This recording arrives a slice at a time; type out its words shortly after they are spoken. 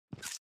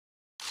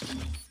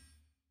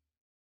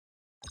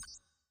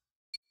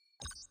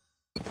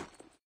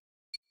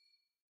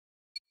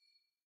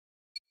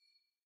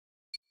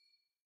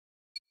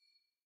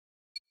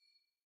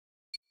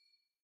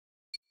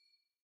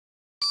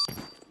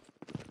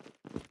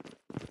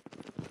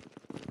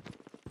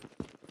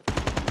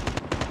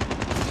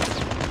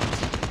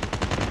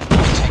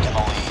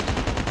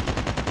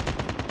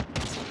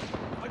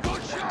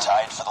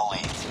Tied for the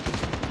lead.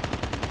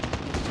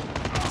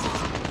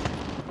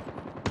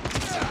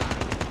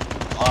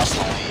 Lost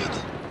the lead.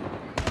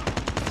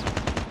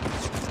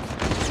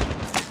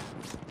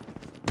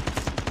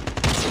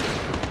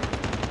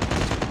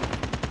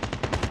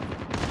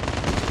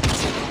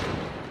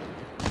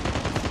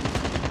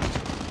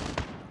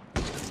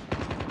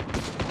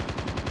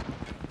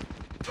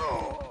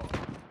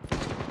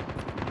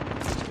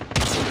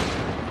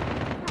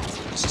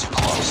 It's too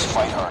close.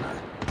 Fight harder.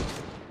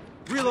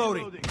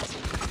 Reloading.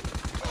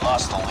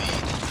 Lost the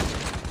lead.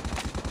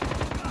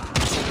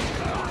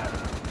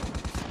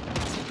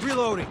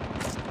 Reloading.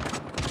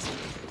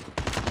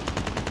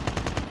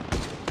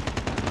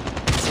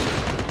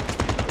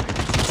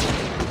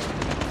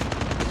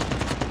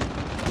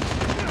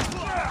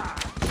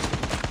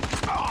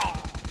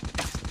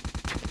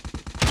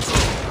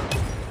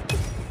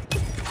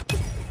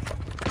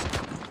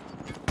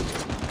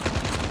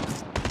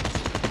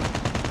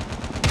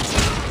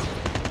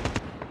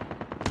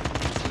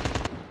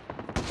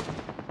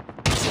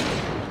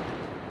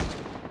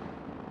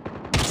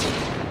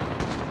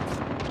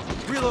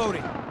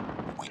 Reloading.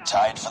 We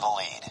tied for the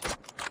lead.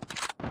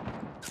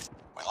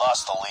 We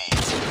lost the lead.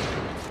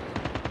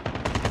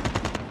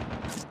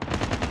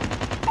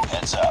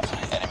 Heads up.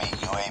 Enemy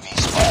UAV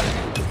spotted.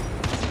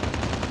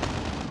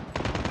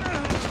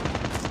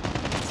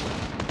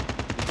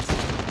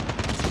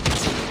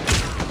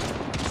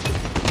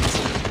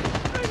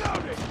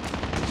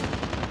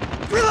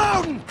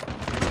 Reloading!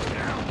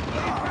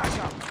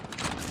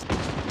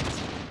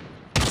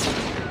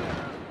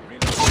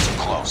 Too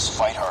close.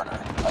 Fight harder.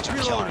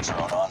 Hunter-killer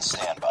drone on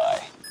standby.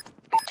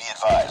 Be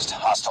advised,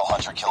 hostile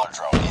hunter-killer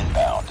drone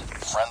inbound.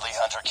 Friendly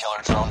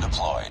hunter-killer drone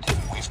deployed.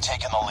 We've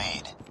taken the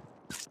lead.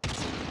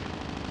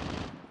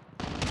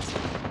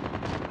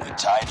 We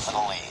tied for the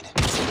lead.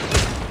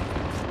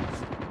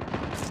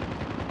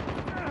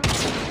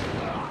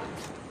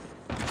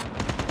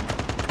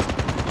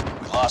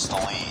 We lost the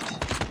lead.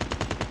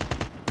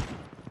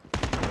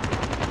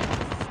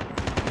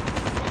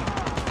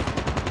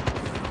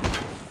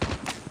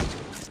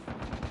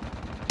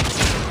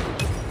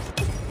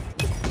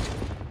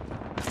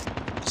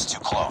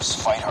 Close.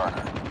 Fight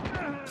harder.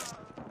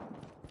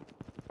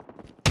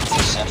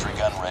 Sentry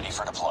gun ready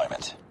for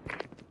deployment.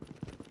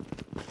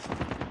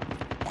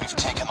 We've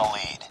taken the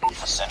lead.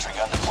 Sentry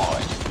gun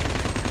deployed.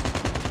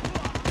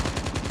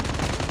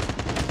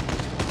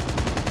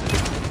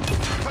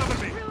 Cover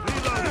me.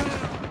 Reloading.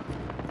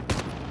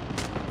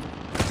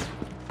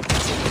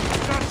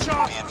 Got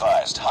shot. Be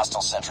advised,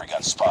 hostile sentry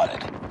gun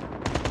spotted.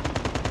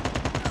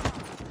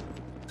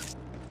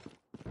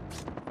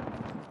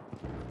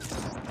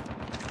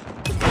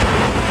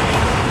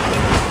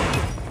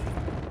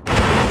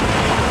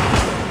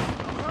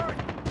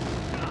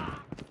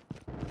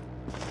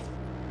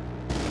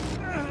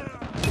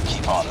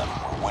 On them.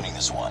 We're winning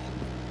this one.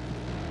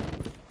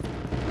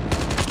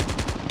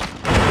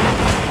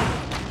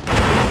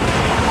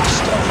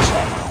 Stealth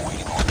chopper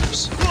awaiting orders.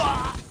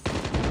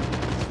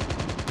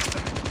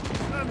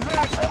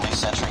 Friendly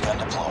sentry gun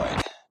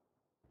deployed.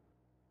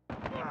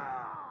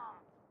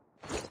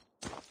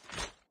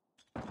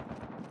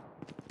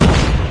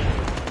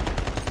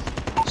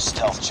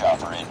 Stealth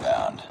chopper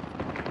inbound.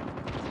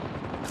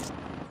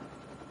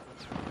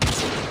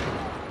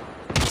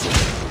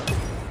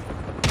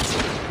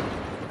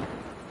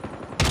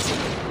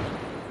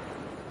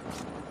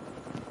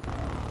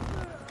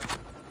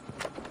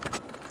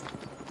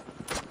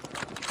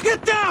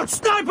 Get down,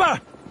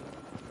 sniper!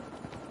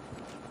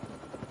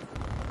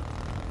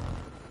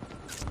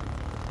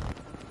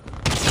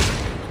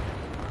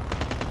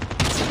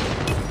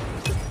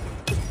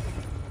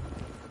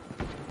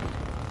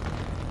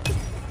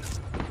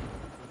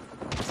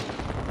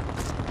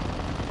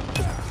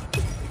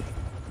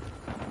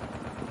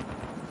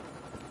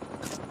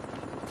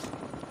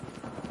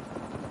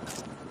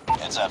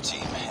 Heads up,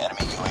 team.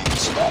 Enemy UAV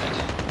spotted.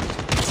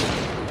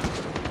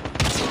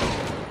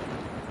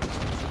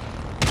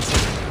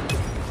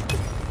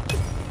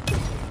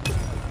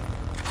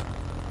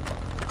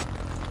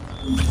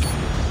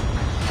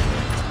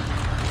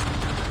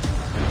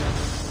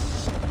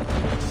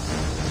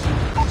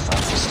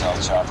 Friendly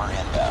stealth chopper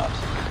inbound.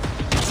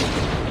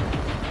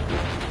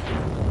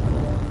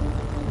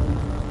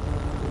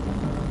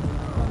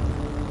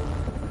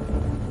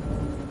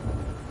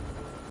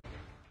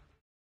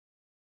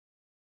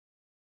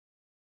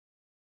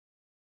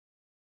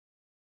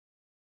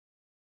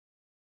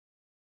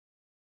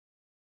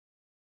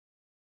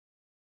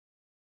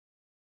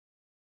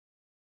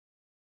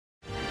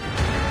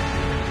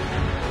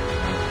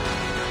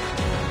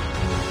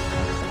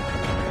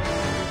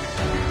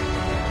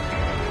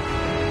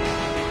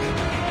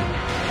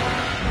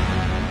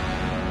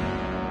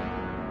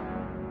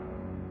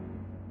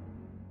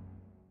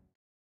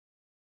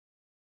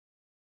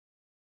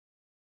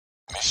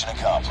 Mission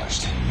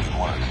accomplished. Good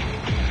work.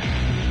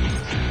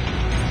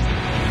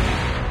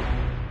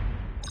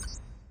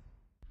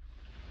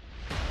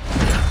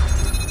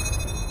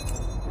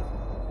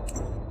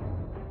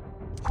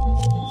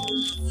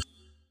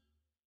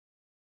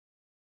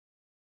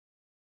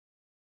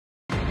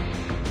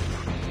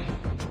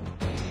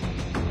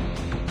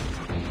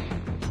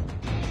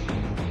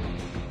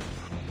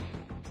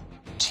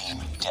 Team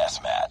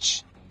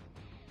deathmatch.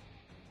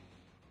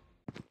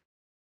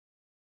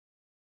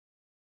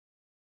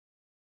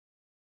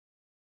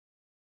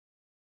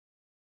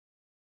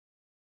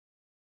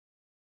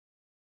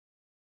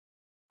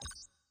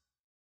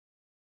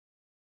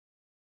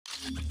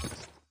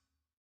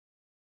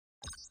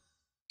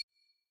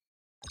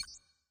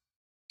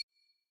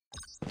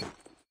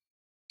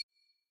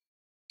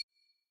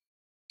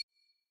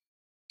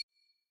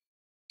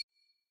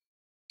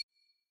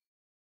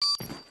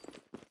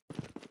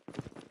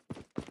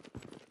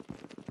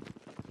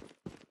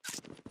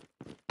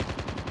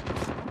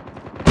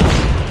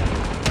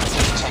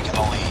 Taking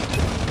the lead.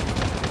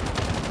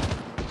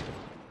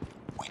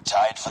 We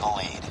tied for the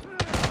lead.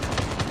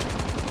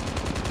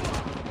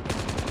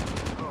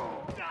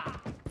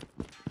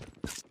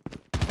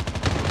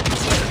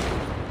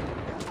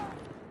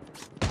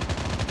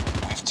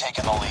 We've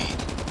taken the lead.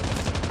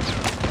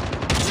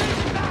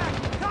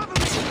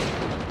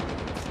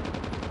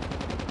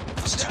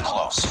 It's too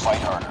close.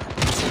 Fight harder.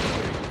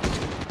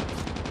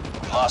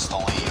 We lost the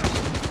lead.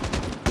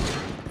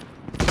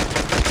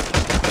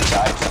 We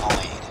tied for the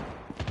lead.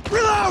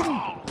 Reload!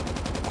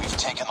 We've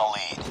taken the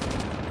lead.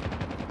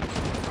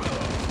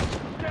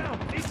 Down!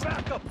 Need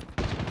backup!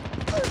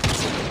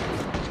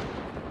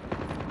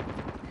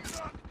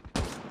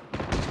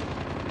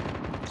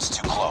 It's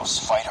too close.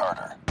 Fight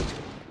harder.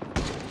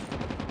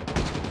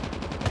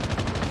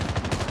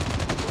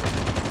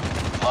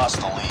 We lost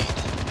the lead.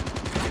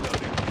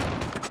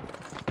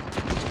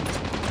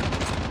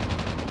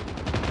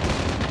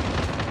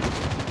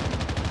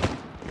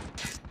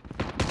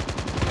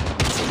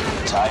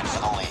 Tied for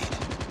the lead.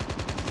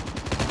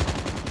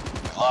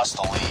 We lost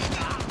the lead.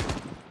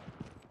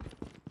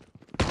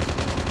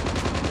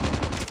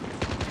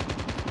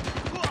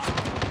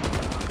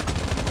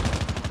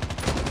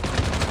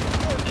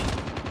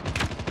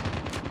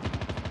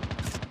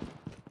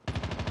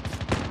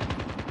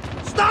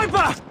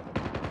 Sniper!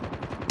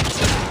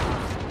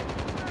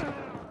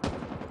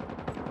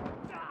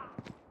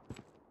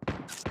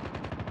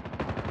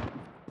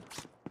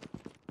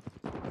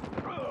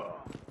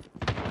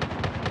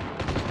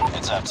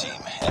 Heads up,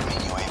 team. Enemy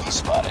UAV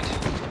spotted.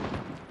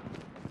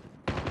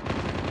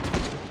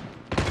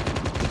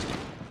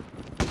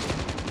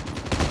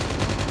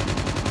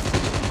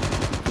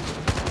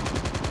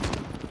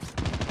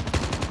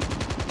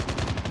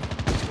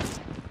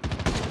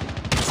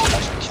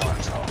 Hunter-killer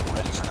drone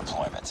ready for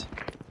deployment.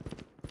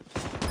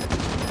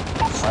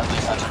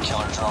 Friendly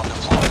hunter-killer drone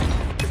deployed.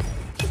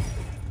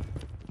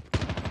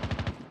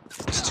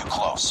 It's too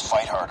close.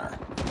 Fight harder.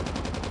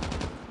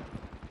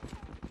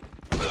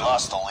 We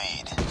lost the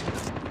lead.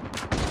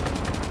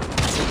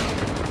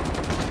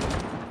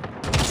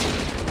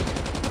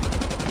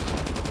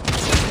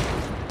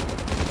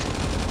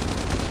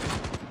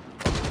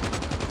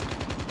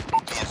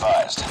 Be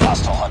advised,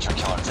 hostile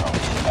hunter-killer drone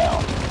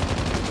inbound.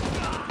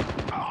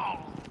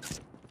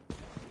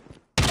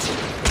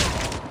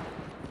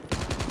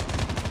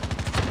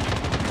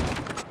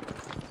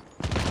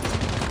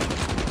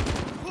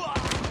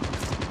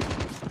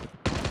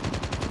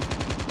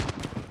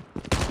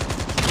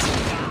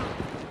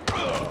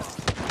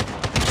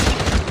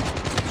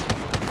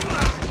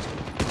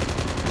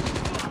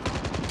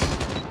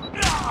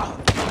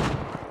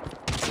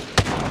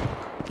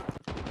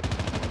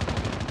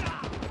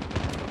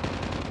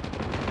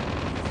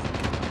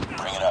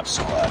 Bring it up,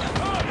 squad.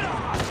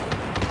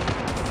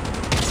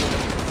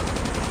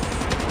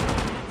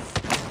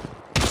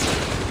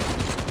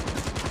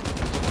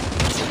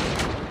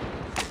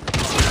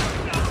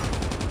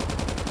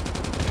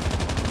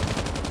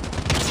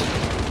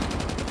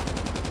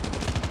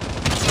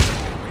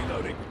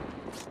 Reloading.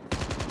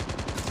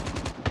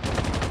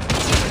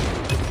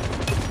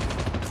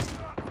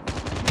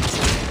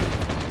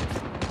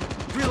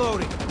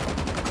 Reloading.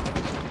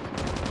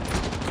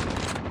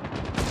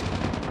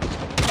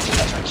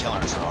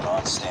 Hunter-killer drone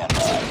on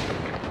standby.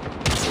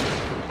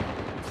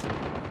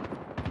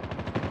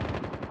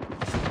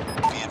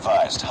 Be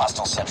advised,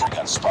 hostile sentry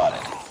gun spotted.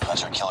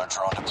 Hunter-killer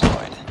drone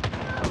deployed.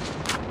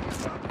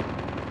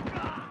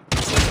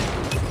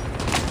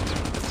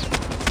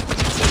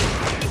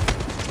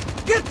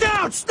 Get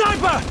down,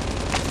 sniper!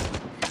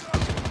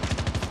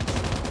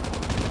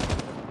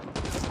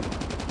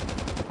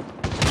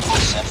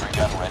 Sentry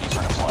gun ready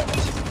for deployment.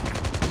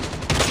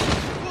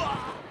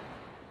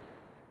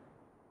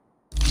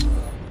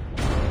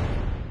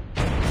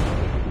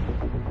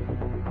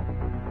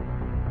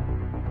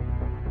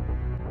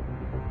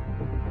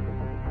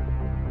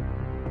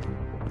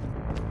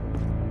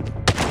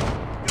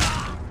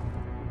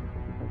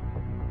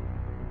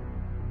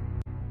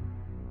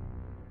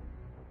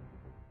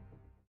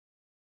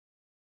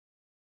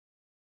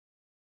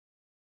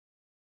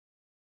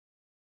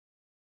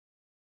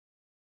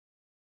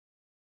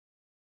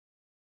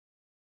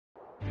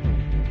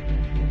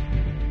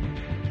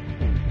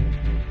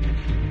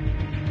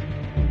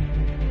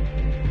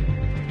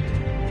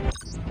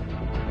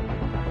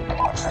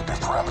 Objective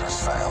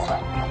parameters failed.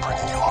 I'm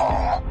bringing you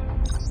home.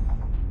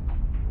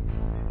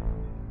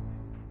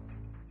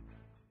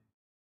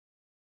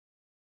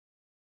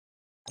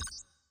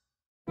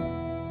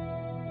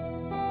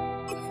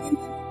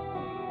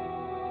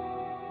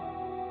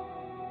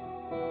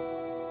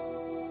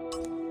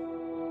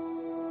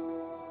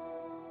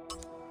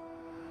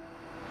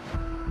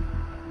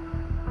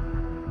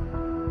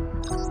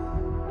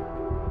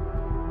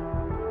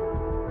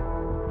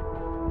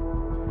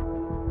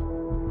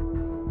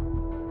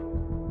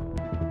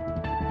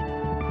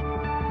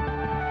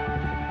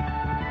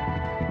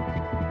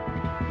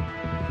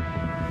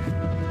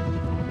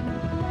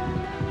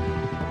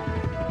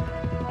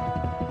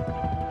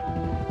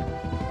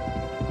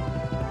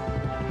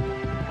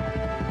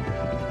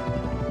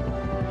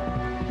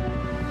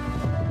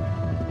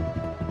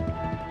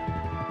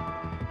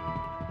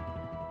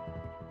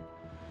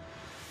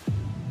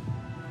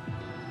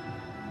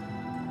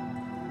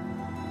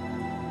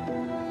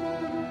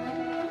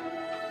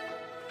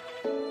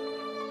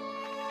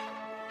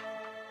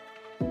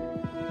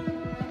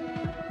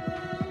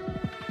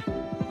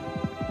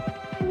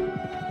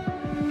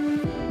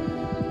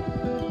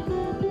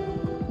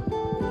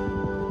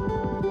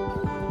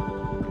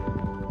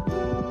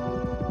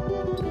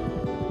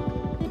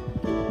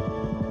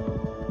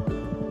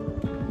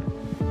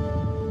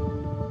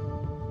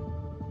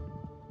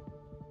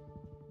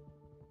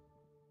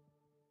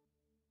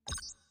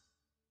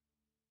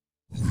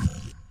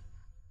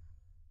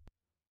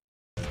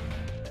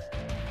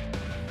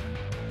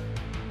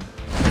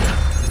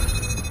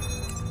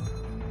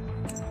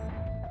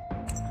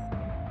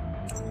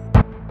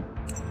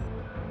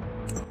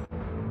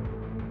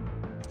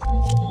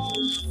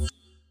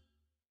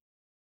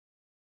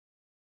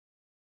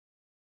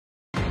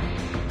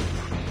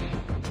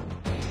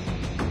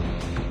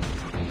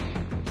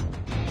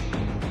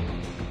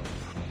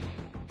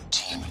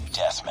 Team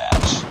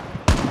deathmatch.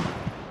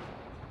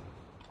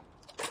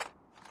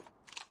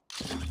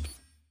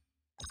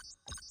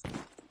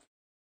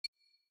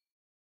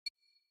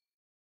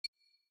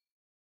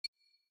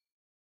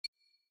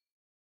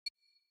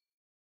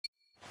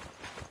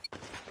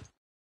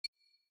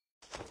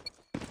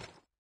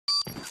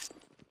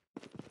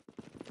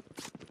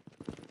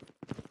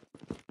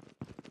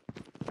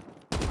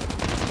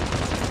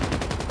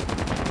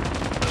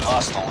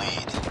 Lost the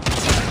lead.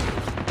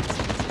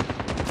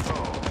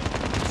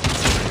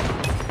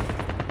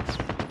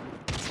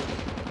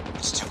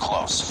 It's too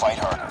close. Fight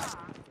harder.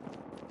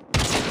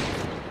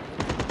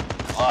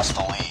 Lost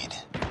the lead.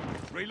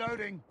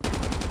 Reloading.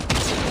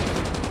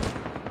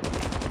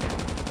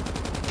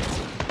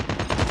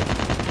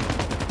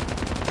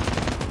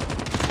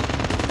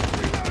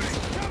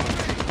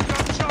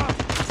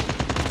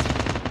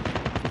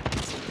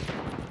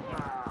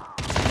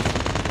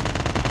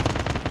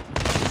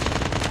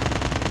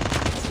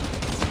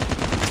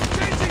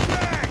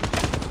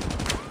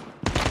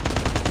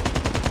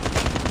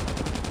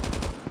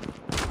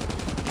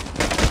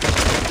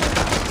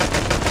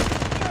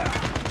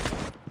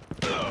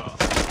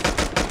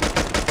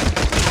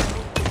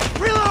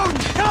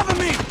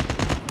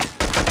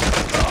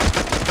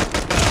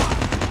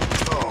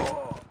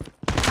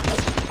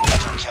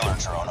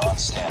 Drone on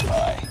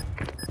standby.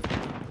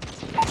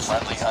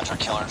 Friendly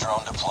hunter-killer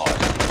drone deployed.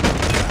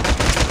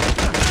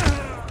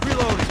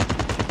 Reloading.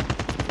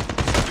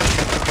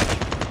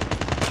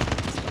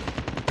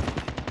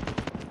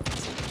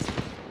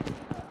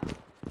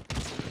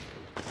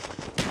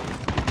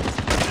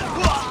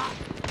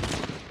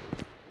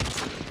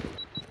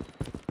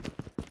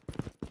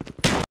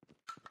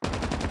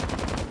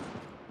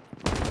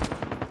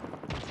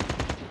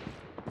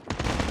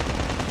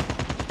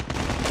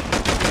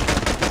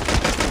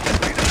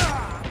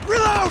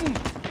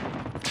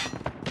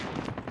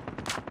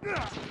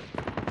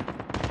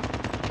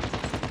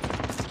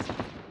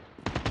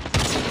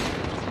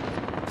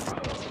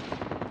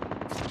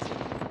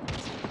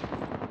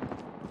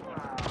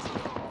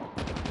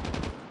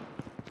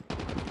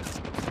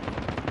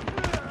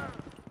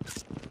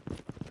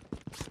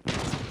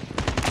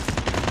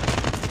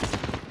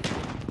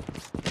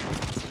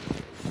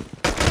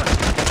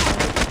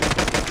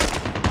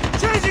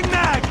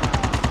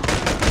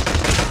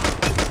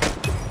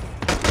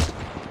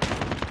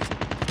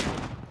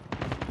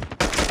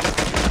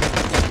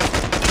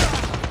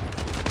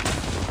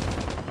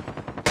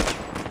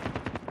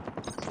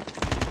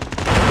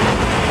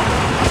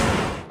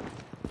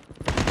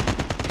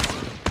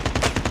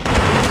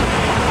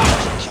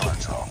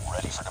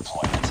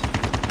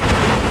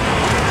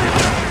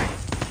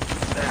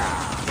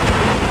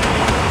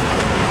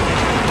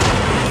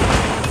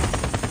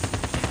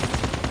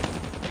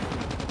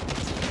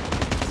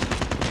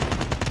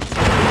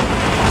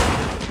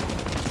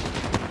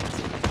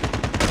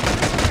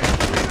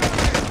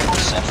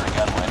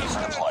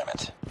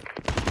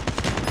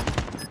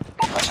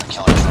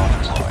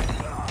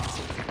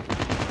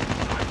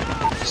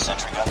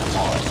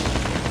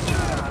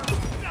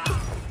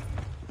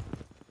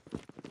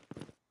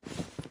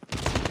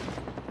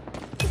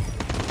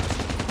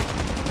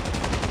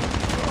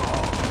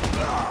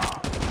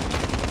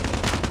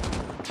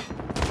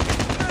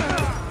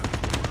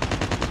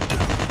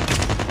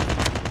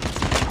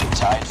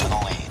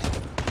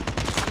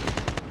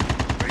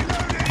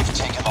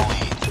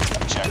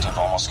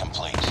 almost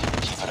complete.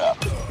 Keep it up.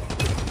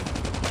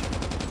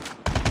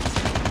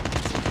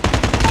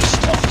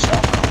 Stealth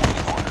chopper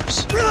awaiting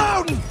orders.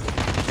 Reloading!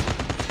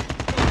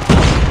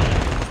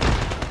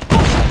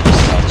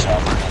 Stealth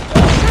chopper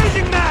inbound.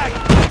 Changing mag!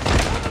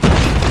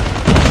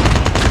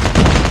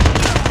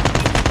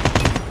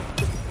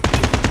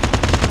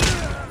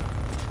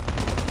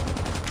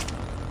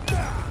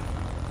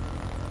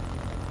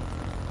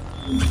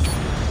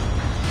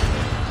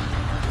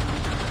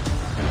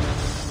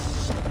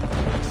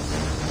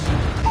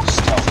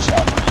 Stealth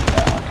chopper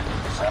inbound.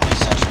 Friendly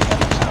sentry gun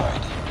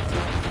deployed.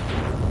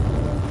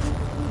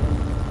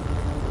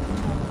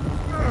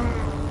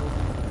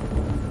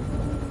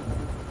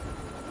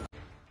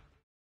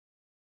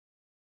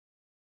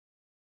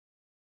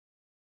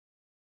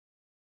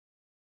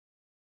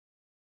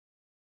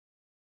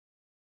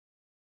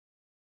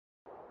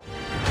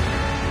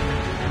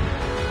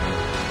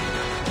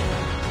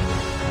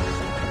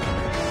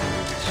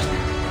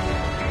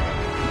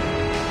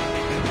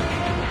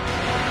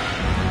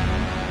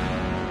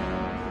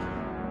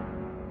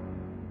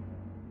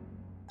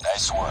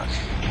 Nice work.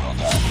 Well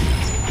done.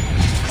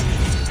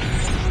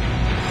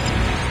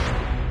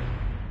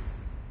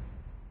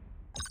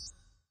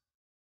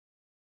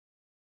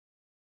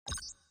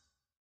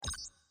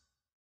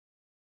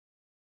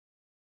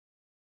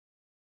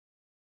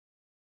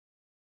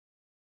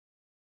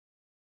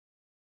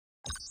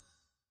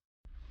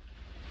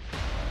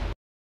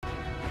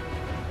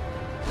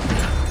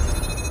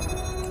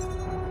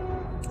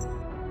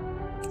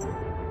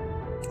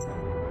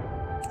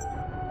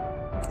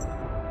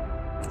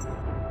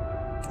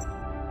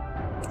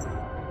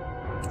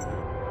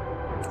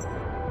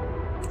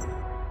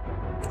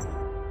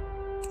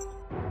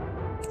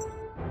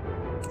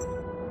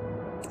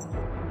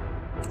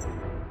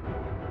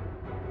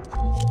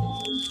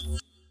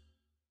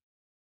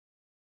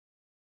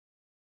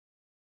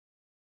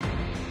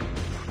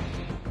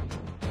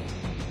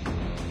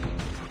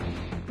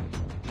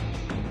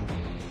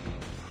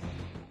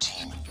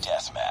 Team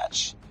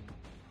deathmatch.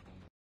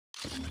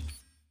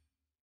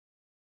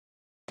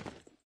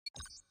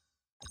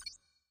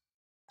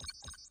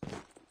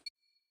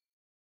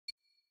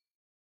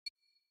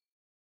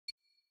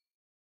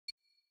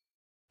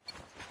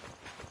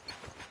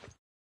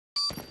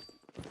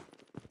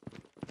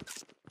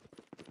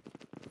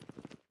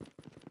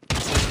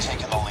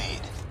 Taking the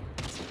lead.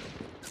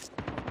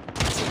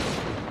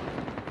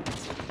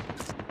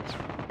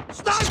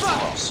 Sniper!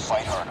 Close.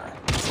 Fight harder.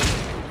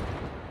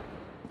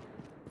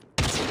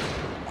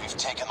 We've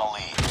taken the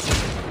lead.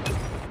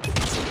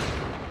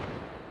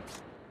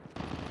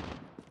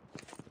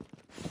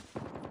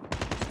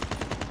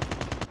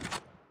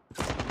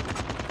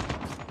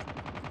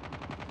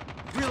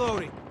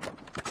 Reloading!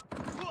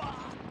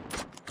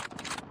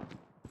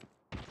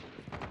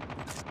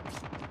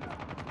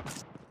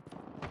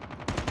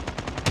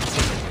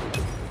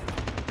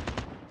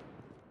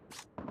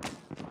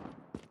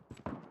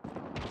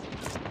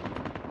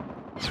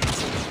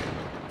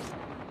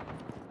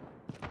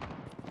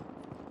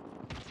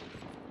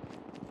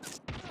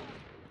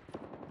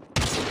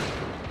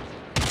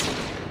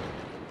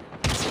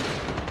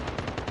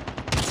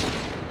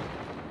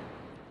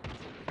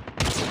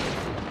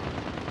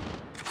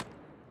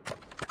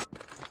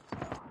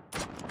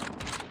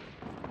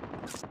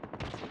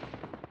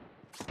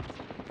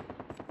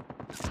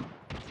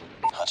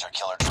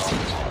 Hunter-killer drone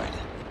deployed.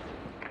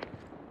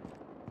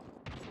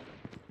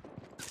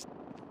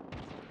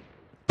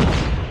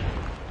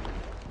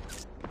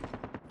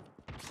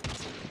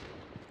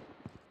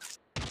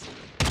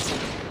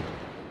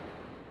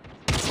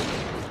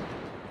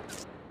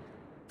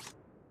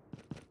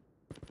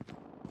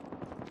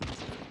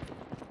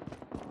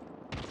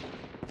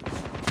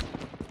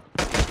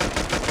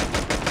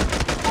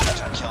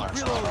 Hunter-killer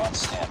drone on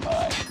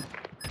standby.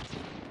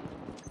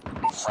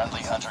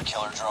 Friendly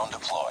hunter-killer drone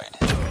deployed.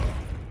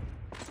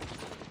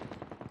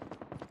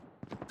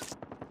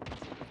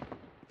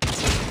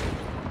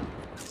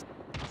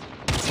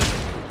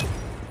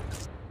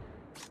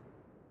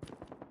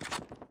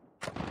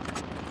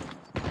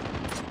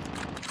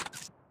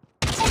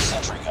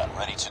 Sentry gun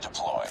ready to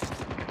deploy.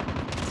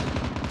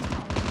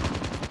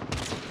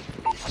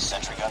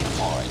 Sentry gun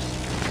deployed.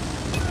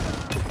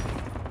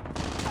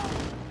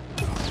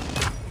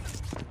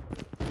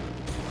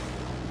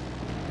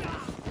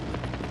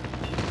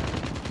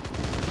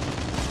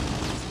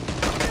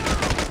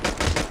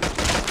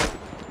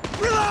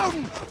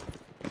 Reloading!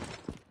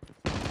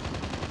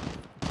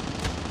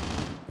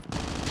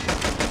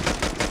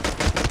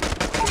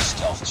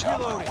 Stealth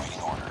chopper Reloading.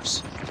 awaiting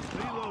orders.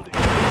 Reloading!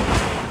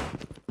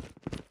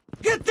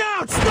 Get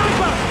down,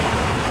 sniper!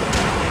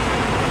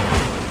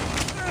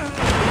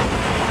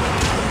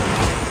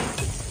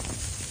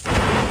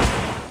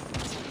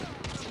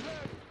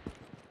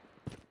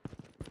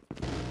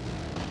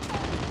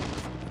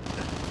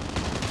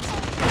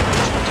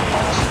 Objective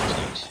almost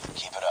complete.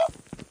 Keep it up.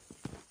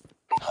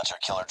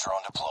 Hunter-killer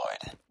drone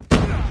deployed.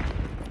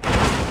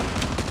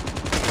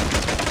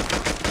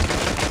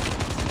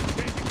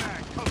 Changing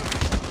mag, cover me.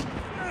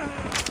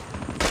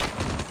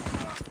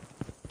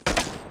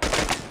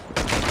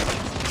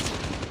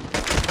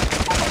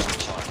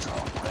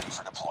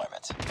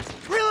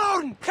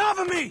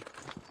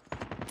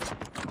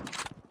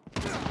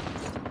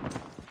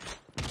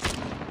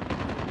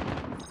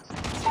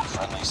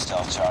 Friendly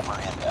stealth chopper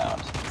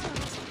inbound.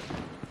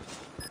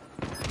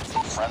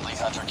 Friendly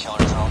hunter-killer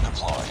drone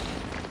deployed.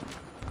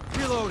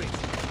 Reloading.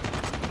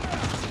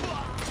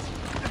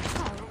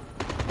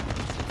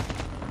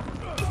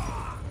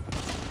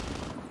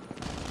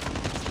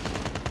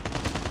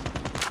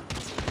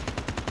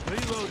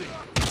 Reloading.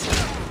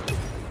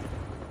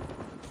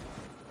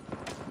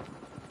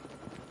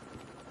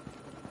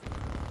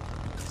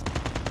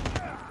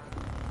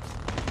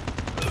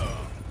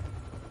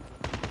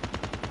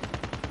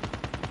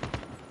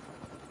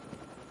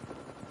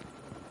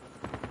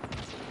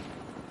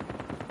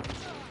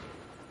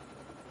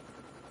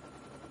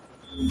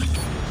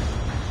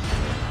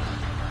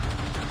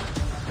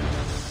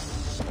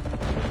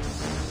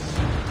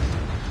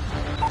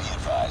 Be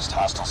advised,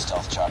 hostile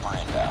stealth chopper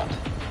inbound.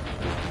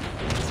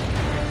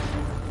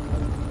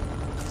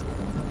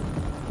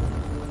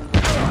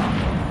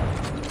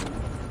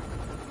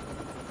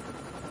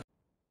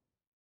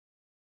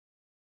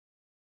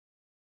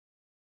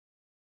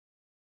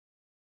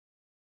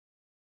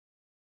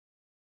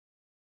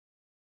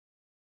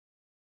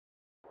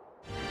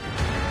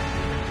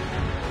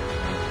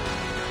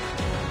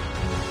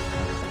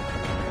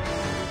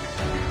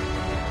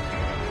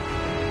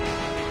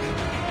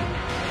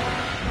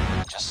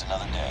 Just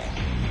another day.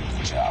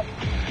 Good job.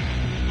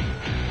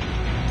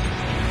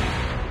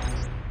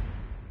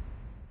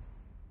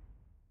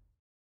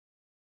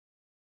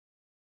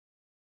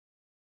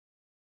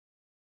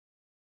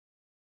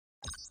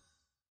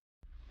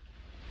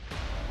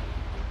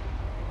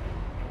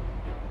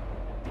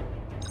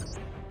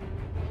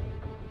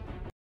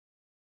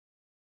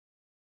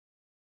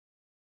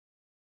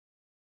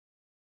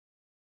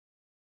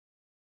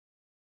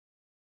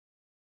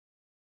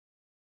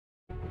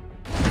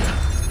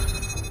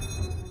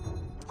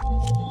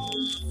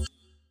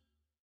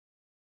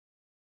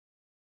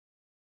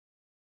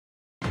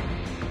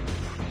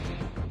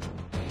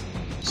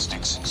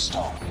 Sticks and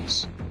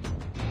stones.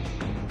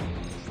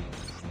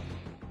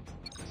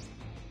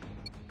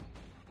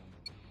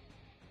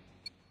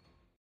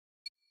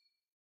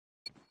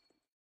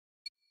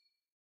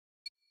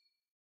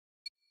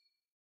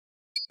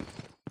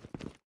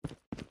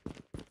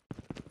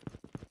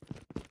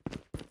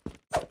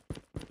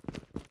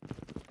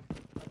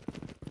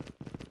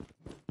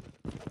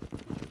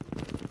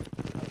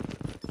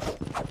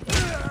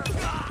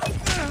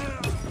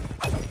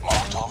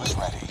 Molotov is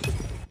ready.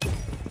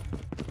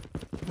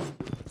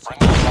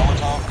 Friendly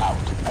Molotov out.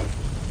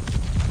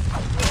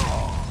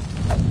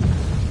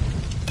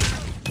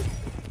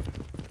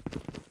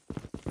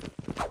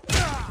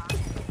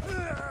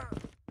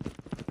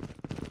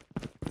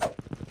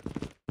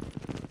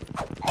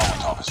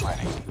 Molotov is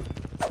ready.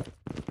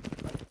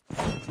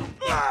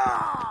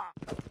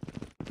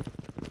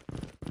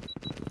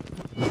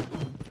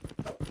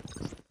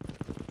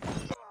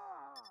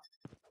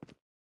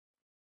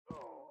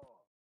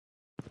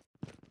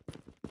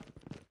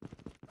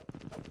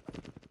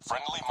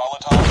 Friendly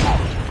Molotov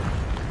out.